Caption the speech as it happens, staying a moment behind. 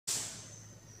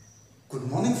Good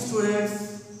morning,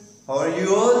 students. How are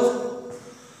you all?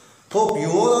 Hope you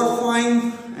all are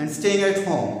fine and staying at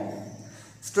home.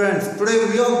 Students, today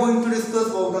we are going to discuss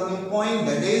about a new point,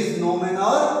 that is nomen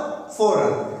or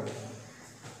foreign.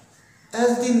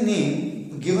 As the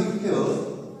name given here,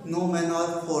 nomen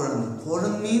or foreign.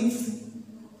 Foreign means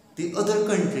the other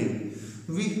country.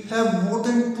 We have more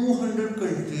than 200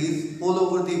 countries all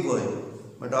over the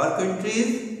world, but our country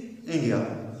is India.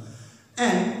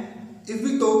 And if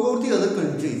we talk about the other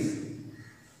countries,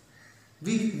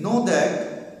 we know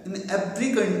that in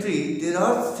every country there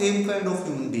are same kind of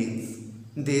human beings.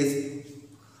 They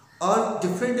are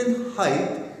different in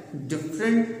height,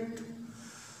 different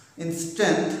in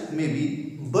strength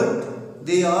maybe, but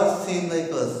they are same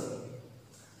like us.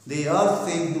 They are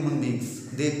same human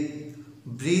beings. They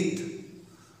breathe,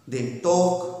 they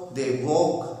talk, they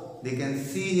walk, they can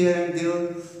see here and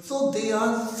there. So they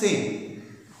are same.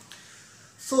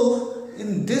 So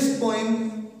in this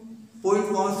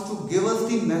poet wants to give us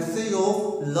the message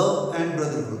of love and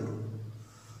brotherhood.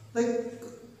 Like,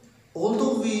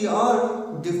 although we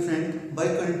are different by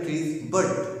countries, but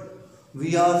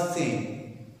we are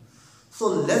same. So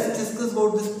let's discuss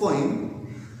about this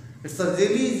poem. It's a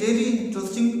really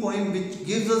interesting poem which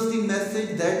gives us the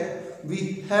message that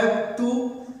we have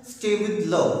to stay with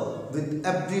love with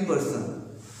every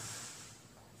person.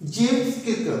 James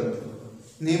Kirkup,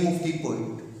 name of the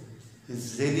poet.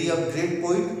 He's really a great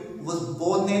poet. Was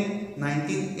born in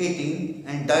 1918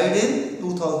 and died in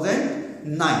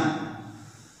 2009.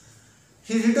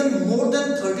 He written more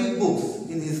than 30 books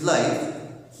in his life,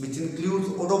 which includes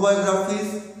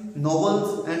autobiographies,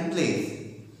 novels and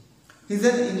plays. He's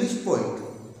an English poet.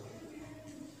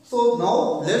 So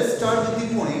now let's start with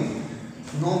the poem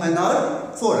Nomen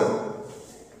or Foreign.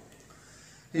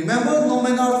 Remember,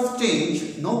 nomen are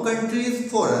strange, no country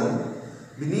is foreign.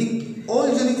 Beneath all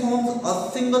uniforms a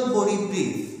single body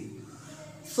breathes.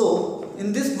 So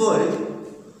in this world,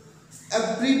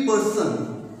 every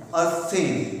person are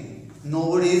same.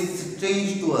 Nobody is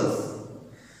strange to us.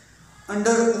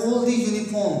 Under all the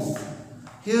uniforms,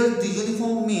 here the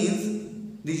uniform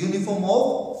means the uniform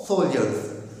of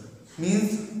soldiers.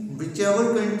 Means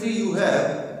whichever country you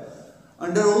have,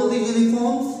 under all the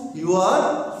uniforms you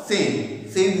are same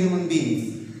human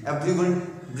beings.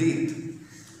 Everyone breathes.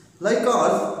 Like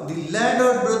ours, the land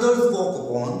our brothers walk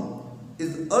upon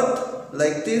is earth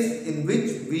like this in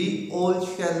which we all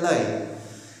shall lie.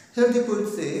 Here the poet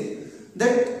says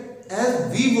that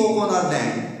as we walk on our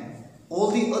land, all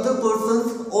the other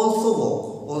persons also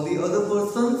walk. All the other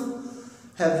persons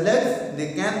have legs,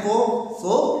 they can walk,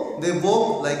 so they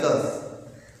walk like us.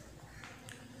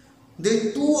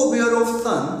 They too aware of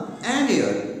sun and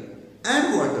air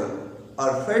and water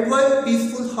are fed by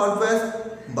peaceful harvest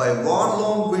by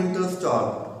war-long winter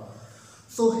starved.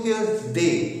 So here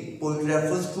they, poet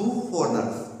refers to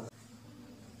foreigners.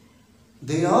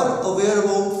 They are aware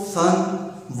about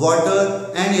sun,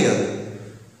 water and air.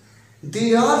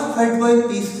 They are fed by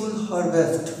peaceful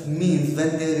harvest, means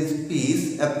when there is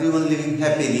peace, everyone living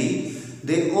happily,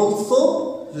 they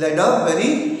also led a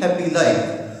very happy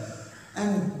life.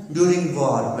 And during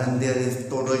war, when there is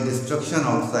total destruction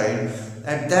outside,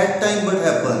 at that time what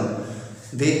happened?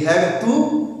 They have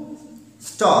to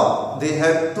starve, they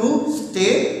have to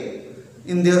stay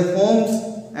in their homes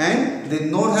and they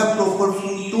do not have proper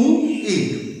food to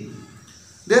eat.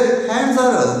 Their hands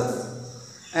are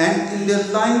earth, and in their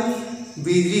lines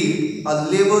we read a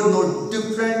labor not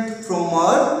different from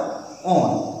our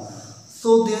own.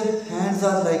 So their hands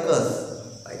are like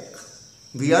us. Like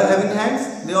we are having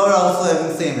hands, they are also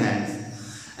having same hands.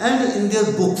 And in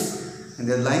their books, in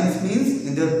their lines means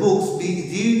in their books we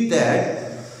read that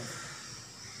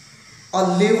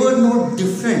a labor not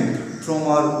different from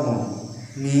our own,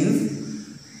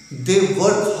 means they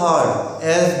work hard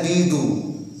as we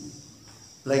do.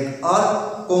 Like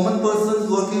our common persons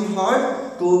working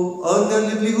hard to earn their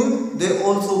livelihood, they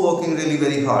also working really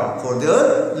very hard for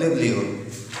their livelihood.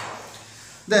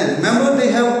 Then remember,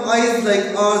 they have eyes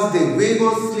like ours, they wake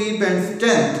or sleep and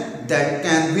strength that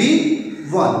can be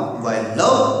won. While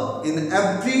love in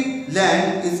every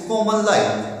land is common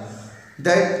life,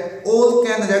 that all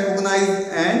can recognize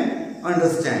and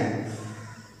understand.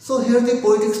 So here the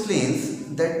poet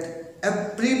explains that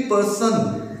every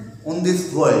person on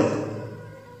this world,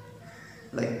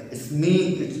 like it's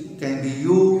me, it can be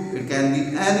you, it can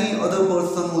be any other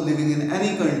person who living in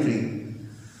any country,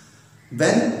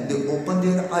 when they open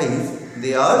their eyes,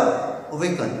 they are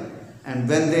awakened, and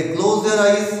when they close their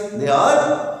eyes, they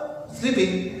are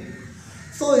sleeping.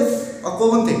 So it's a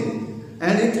common thing,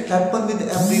 and it happens with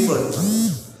every person.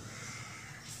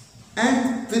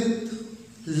 And with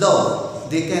love,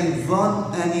 they can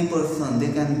win any person,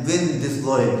 they can win this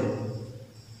world.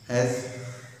 As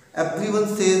everyone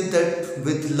says that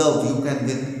with love you can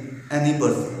win any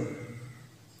person.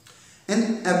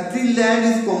 And every land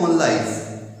is common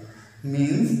life,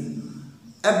 means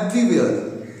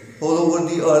everywhere, all over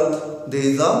the earth, there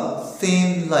is a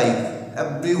same life.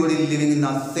 Everybody living in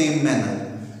a same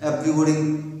manner. Everybody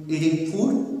eating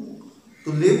food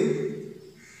to live,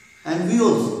 and we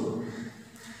also.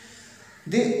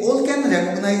 They all can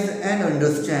recognize and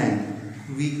understand.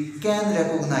 We can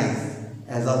recognize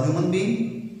as a human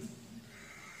being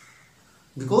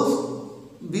because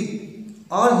we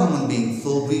are human beings,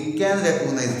 so we can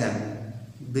recognize them.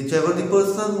 Whichever the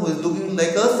person who is looking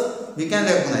like us, we can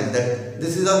recognize that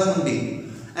this is a human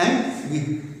being, and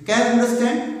we can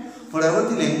understand whatever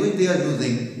the language they are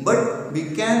using, but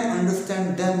we can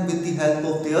understand them with the help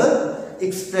of their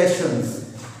expressions.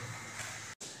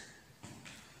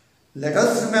 Let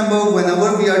us remember,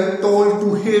 whenever we are told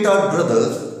to hate our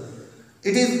brothers,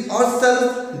 it is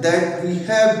ourselves that we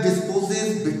have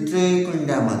disposes, betray,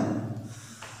 condemn.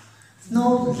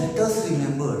 Now let us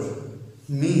remember,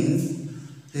 means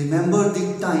remember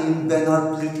the time when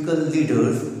our political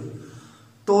leaders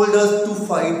told us to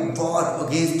fight war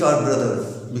against our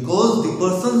brothers, because the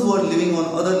persons who are living on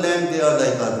other land, they are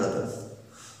like our brothers.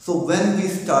 So when we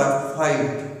start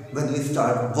fight, when we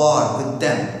start war with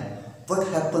them, what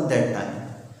happened that time?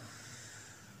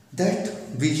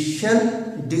 That we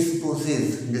shall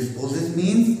disposes. Disposes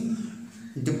means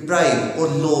deprive or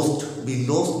lost. We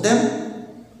lost them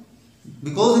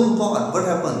because in war, what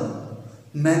happened?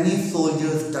 Many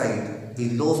soldiers died. We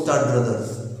lost our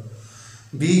brothers.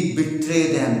 We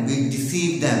betray them, we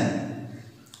deceive them,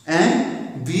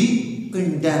 and we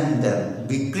condemn them,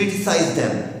 we criticize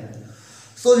them.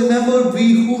 So remember,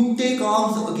 we who take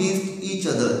arms against each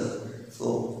other.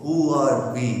 So who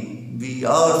are we? We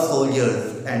are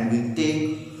soldiers and we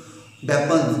take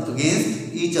weapons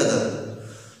against each other.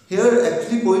 Here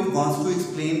actually poet wants to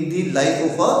explain the life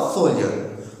of a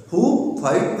soldier who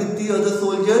fight with the other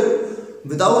soldier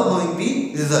without knowing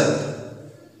the result.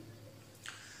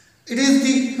 It is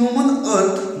the human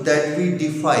earth that we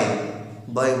defy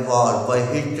by war, by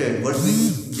hatred, what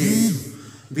we did.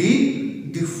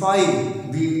 We defy,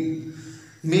 we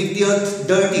make the earth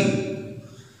dirty.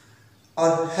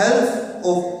 Our hells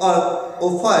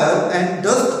of fire and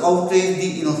dust outrage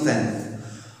the innocence.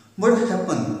 What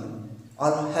happened?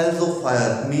 Our hells of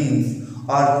fire means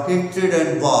our hatred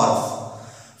and wars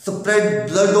spread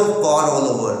blood of war all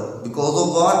over. Because of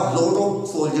war, lot of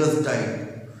soldiers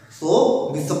died.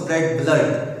 So we spread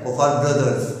blood of our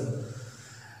brothers.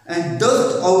 And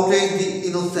dust outrage the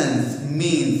innocence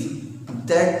means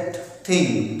that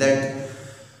thing, that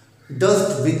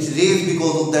dust which raised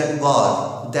because of that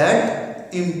war,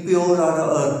 that impure our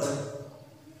earth.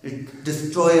 It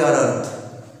destroy our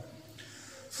earth.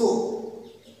 So,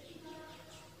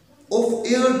 of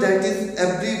air that is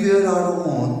everywhere our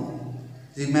own,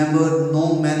 remember,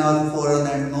 no men are foreign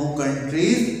and no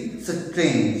countries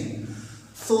strange.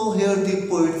 So here the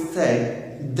poet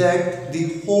said that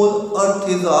the whole earth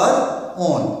is our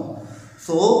own.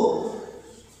 So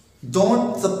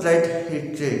don't spread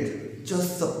hatred,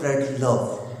 just spread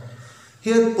love.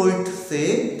 Here poet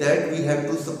say that we have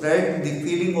to spread the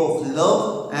feeling of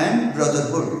love and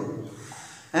brotherhood.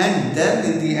 And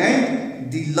then in the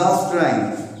end, the last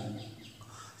rhyme.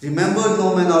 Remember,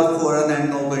 no men are foreign and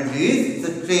no country is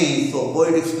strange. So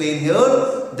poet explain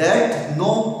here that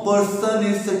no person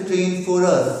is strange for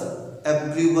us.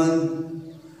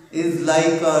 Everyone is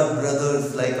like our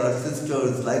brothers, like our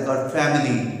sisters, like our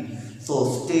family.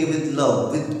 So stay with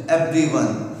love with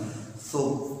everyone.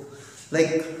 So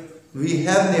like we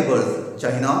have neighbors,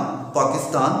 China,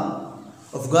 Pakistan,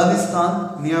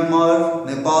 Afghanistan, Myanmar,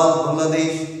 Nepal,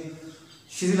 Bangladesh,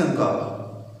 Sri Lanka.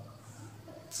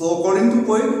 So according to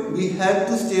poet, we have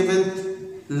to stay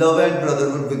with love and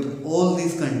brotherhood with all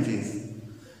these countries.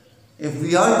 If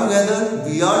we are together,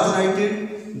 we are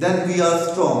united, then we are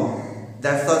strong.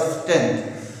 That's our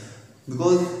strength.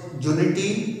 Because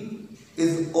unity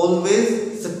is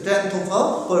always strength of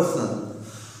a person.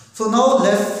 So now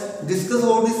let's discuss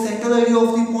about the central idea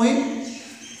of the point.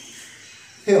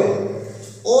 Here,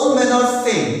 all men are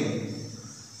same.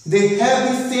 They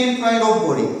have the same kind of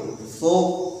body.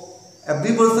 So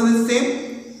every person is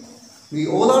same. We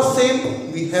all are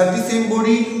same. We have the same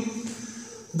body.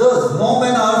 Thus, no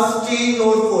men are strange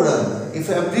or foreign. If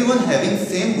everyone having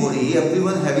same body,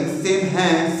 everyone having same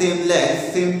hands, same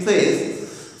legs, same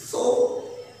face, so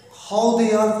how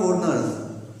they are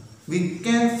foreigners? We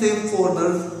can say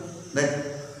foreigners that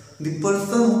the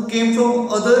person who came from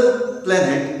other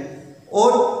planet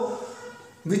or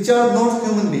which are not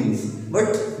human beings.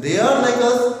 but they are like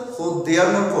us, so they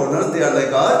are not foreigners, they are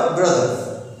like our brothers.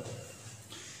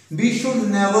 We should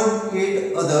never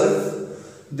hate others,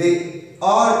 they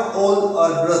are all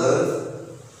our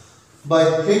brothers.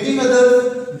 By hating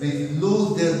others, we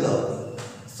lose their love.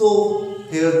 So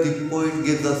here the poet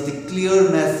gives us the clear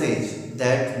message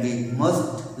that we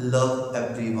must love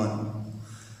everyone.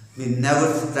 We never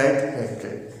spread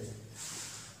hatred.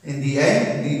 In the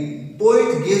end, the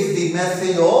poet gives the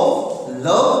message of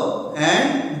love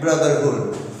and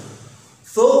brotherhood.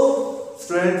 So,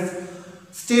 friends,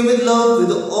 stay with love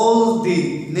with all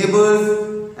the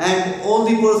neighbors and all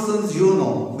the persons you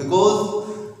know,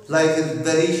 because life is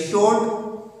very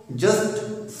short.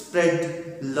 Just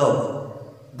spread love.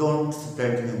 Don't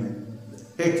spread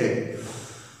hatred.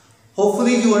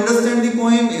 Hopefully you understand the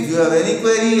poem. If you have any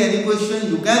query, any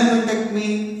question, you can contact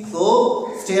me.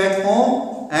 So stay at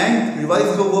home and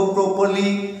revise your work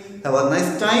properly. Have a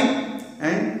nice time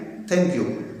and thank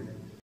you.